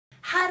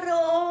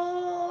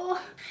Hello!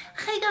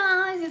 Hey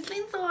guys, it's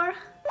Lindsor.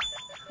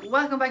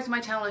 Welcome back to my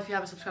channel. If you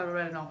haven't subscribed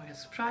already, don't forget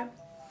to subscribe.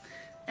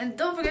 And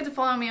don't forget to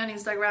follow me on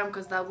Instagram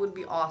because that would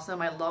be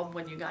awesome. I love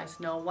when you guys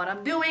know what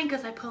I'm doing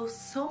because I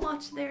post so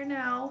much there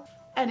now.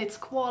 And it's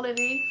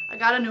quality. I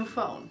got a new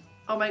phone.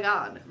 Oh my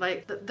god,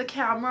 like the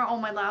camera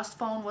on my last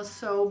phone was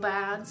so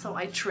bad, so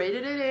I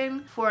traded it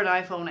in for an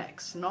iPhone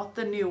X, not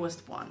the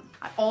newest one.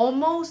 I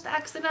almost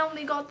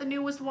accidentally got the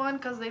newest one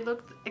because they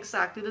looked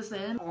exactly the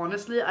same.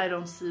 Honestly, I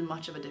don't see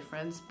much of a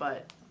difference,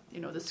 but you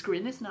know, the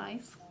screen is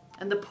nice.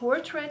 And the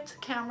portrait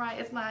camera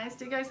is nice.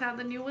 Do you guys have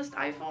the newest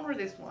iPhone or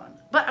this one?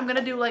 But I'm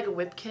gonna do like a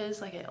whip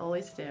case like I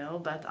always do.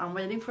 But I'm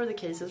waiting for the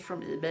cases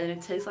from eBay and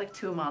it takes like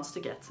 2 months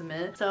to get to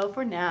me. So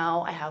for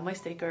now, I have my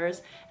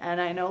stickers. And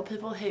I know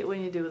people hate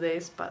when you do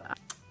this, but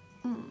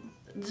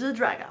the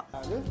drag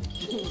out.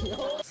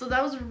 So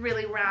that was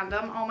really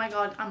random. Oh my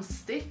god, I'm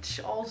Stitch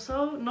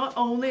also. Not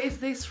only is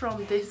this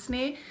from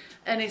Disney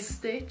and it's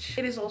Stitch,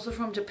 it is also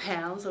from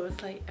Japan. So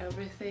it's like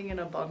everything in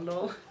a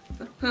bundle.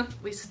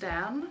 We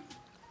stand.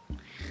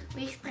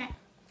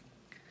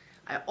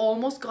 I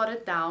almost got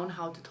it down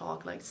how to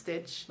talk like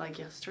Stitch like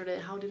yesterday.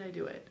 How did I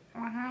do it?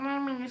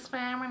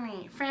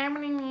 Family.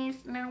 Family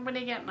needs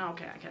nobody get. No,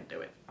 okay, I can't do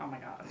it. Oh my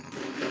god.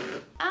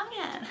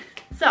 Okay.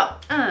 So,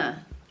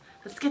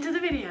 let's get to the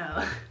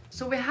video.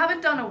 So we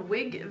haven't done a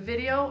wig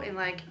video in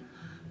like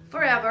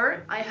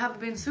forever. I have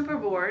been super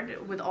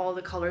bored with all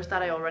the colors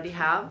that I already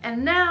have.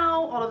 And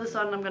now, all of a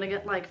sudden, I'm gonna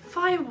get like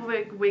 5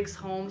 wigs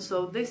home.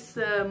 So this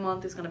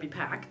month is gonna be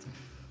packed.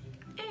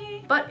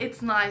 But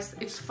it's nice,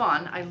 it's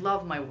fun, I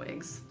love my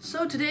wigs.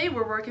 So today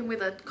we're working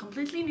with a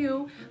completely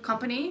new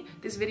company.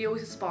 This video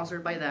is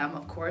sponsored by them,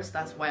 of course,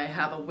 that's why I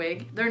have a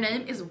wig. Their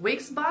name is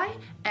Wigsbuy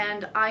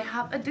and I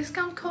have a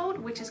discount code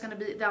which is going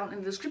to be down in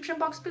the description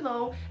box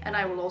below, and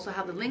I will also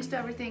have the links to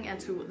everything and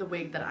to the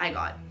wig that I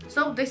got.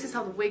 So this is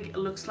how the wig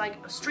looks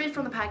like straight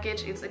from the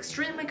package. It's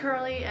extremely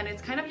curly and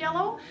it's kind of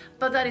yellow,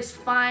 but that is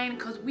fine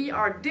because we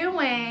are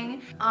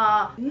doing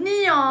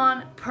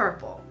neon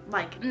purple,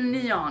 like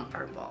neon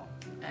purple.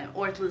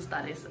 Or at least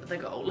that is the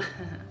goal.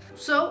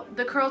 So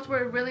the curls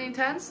were really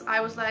intense.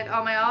 I was like,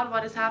 oh my god,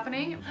 what is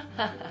happening?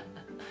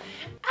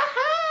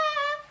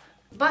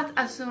 But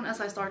as soon as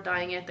I start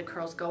dyeing it, the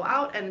curls go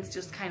out and it's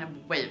just kind of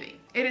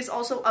wavy. It is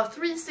also a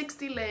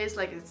 360 lace,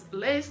 like it's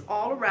lace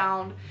all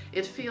around.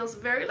 It feels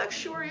very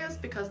luxurious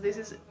because this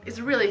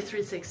is really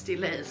 360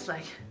 lace,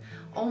 like,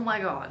 oh my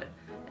god.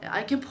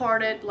 I can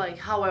part it like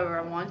however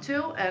I want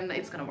to and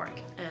it's gonna work.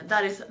 And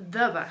that is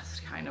the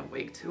best kind of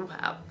wig to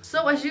have.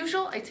 So as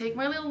usual, I take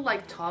my little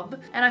like tub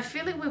and I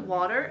fill it with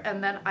water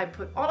and then I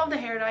put all of the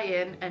hair dye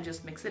in and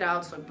just mix it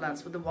out so it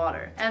blends with the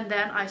water. And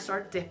then I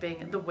start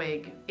dipping the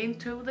wig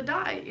into the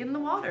dye in the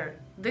water.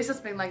 This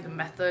has been like the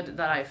method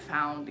that I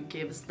found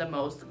gives the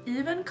most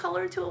even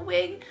color to a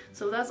wig,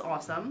 so that's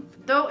awesome.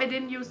 Though I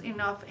didn't use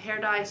enough hair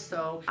dye,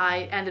 so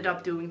I ended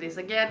up doing this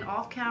again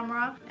off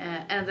camera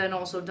and then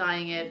also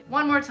dyeing it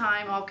one more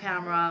time off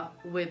camera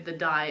with the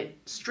dye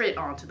straight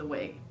onto the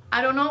wig.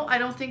 I don't know, I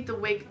don't think the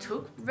wig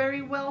took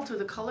very well to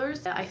the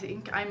colors. I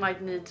think I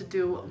might need to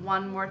do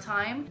one more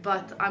time,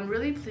 but I'm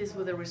really pleased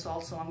with the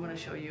results, so I'm gonna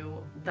show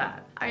you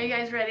that. Are you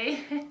guys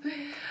ready?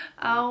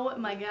 Oh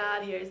my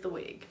god, here's the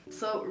wig.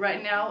 So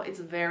right now it's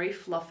very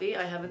fluffy.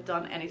 I haven't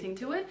done anything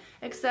to it,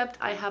 except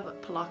I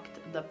have plucked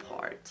the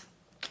part.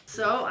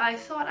 So I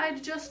thought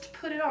I'd just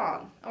put it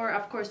on. Or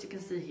of course you can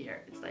see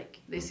here, it's like,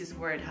 this is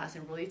where it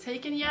hasn't really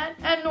taken yet.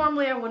 And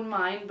normally I wouldn't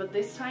mind, but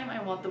this time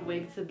I want the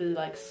wig to be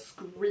like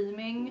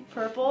screaming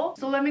purple.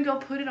 So let me go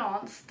put it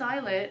on,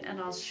 style it, and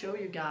I'll show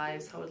you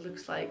guys how it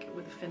looks like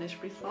with the finished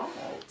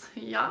result.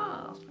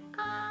 Yeah.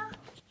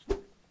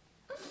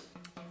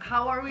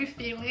 How are we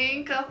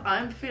feeling? Cause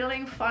I'm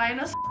feeling fine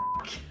as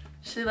f***.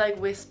 She like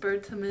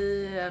whispered to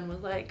me and was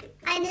like,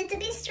 I need to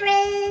be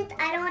straight,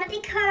 I don't want to be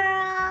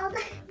curled.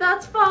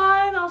 That's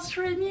fine, I'll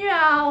straighten you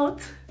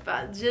out.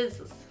 But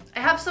Jesus. I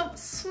have some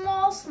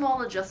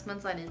small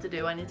adjustments I need to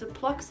do. I need to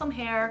pluck some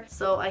hair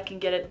so I can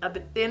get it a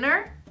bit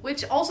thinner.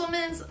 Which also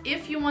means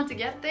if you want to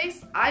get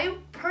this, I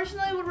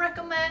personally would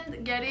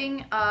recommend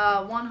getting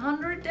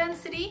 100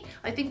 density.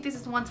 I think this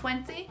is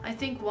 120. I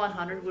think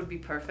 100 would be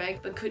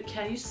perfect. But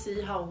can you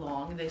see how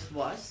long this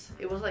was?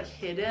 It was like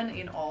hidden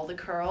in all the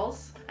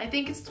curls. I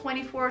think it's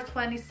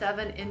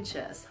 27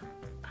 inches.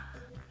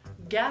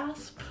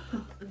 Gasp.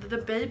 The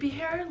baby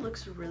hair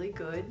looks really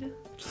good.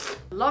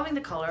 Loving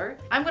the color.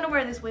 I'm gonna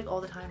wear this wig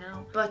all the time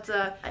now. But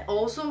I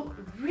also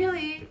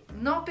really,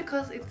 not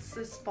because it's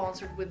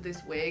sponsored with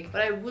this wig,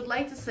 but I would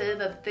like to say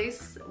that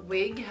this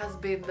wig has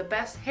been the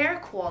best hair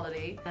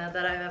quality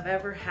that I have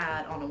ever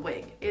had on a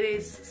wig. It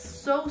is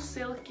so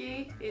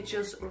silky. It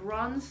just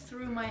runs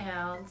through my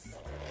hands.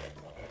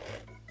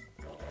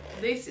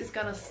 This is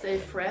gonna stay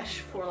fresh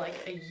for like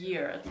a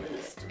year at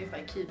least if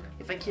I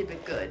keep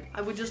it good.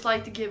 I would just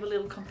like to give a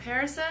little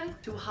comparison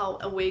to how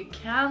a wig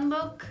can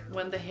look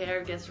when the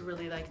hair gets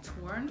really like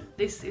torn.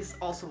 This is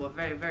also a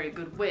very, very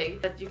good wig,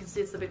 but you can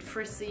see it's a bit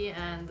frizzy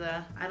and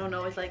I don't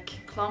know, it like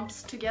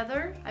clumps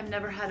together. I've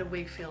never had a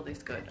wig feel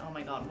this good. Oh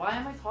my god, why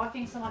am I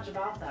talking so much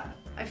about that?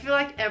 I feel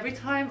like every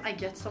time I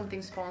get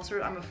something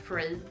sponsored, I'm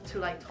afraid to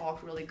like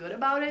talk really good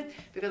about it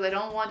because I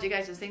don't want you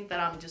guys to think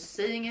that I'm just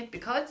saying it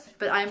because,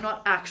 but I'm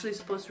not actually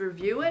supposed to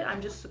review it.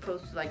 I'm just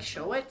supposed to like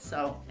show it.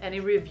 So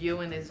any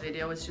review in this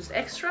video is just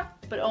extra.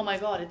 But oh my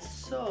god, it's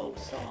so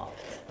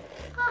soft.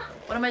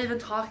 What am I even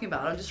talking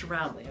about? I'm just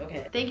rambling.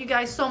 Okay. Thank you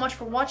guys so much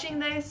for watching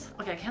this.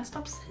 Okay, I can't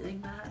stop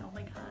saying that. Oh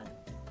my god.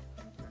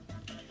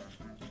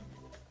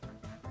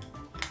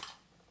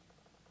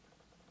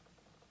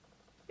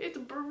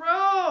 It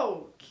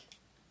broke.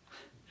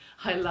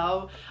 I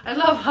love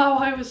how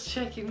I was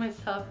checking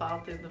myself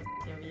out in the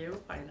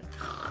viewfinder.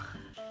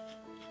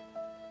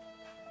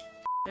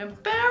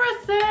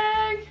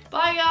 Embarrassing.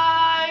 Bye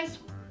guys.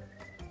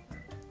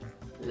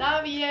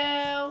 Love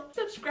you.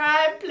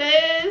 Subscribe,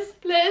 please.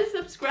 Please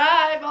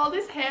subscribe. All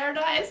this hair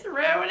dye is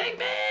ruining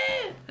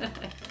me.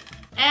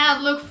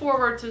 And look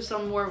forward to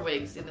some more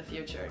wigs in the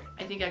future.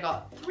 I think I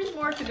got 3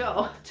 more to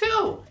go.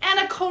 2! And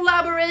a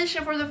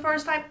collaboration for the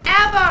first time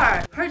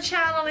ever! Her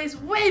channel is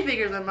way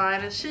bigger than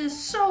mine and she's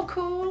so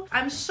cool.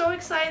 I'm so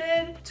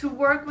excited to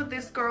work with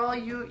this girl.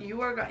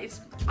 You are gonna,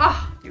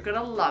 you're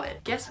gonna love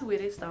it. Guess who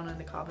it is down in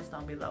the comments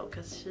down below,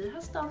 because she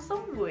has done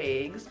some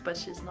wigs, but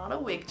she's not a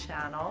wig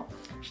channel.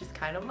 She's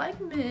kind of like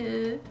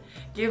me.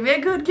 Give me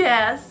a good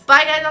guess.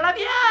 Bye guys, I love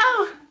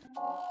you!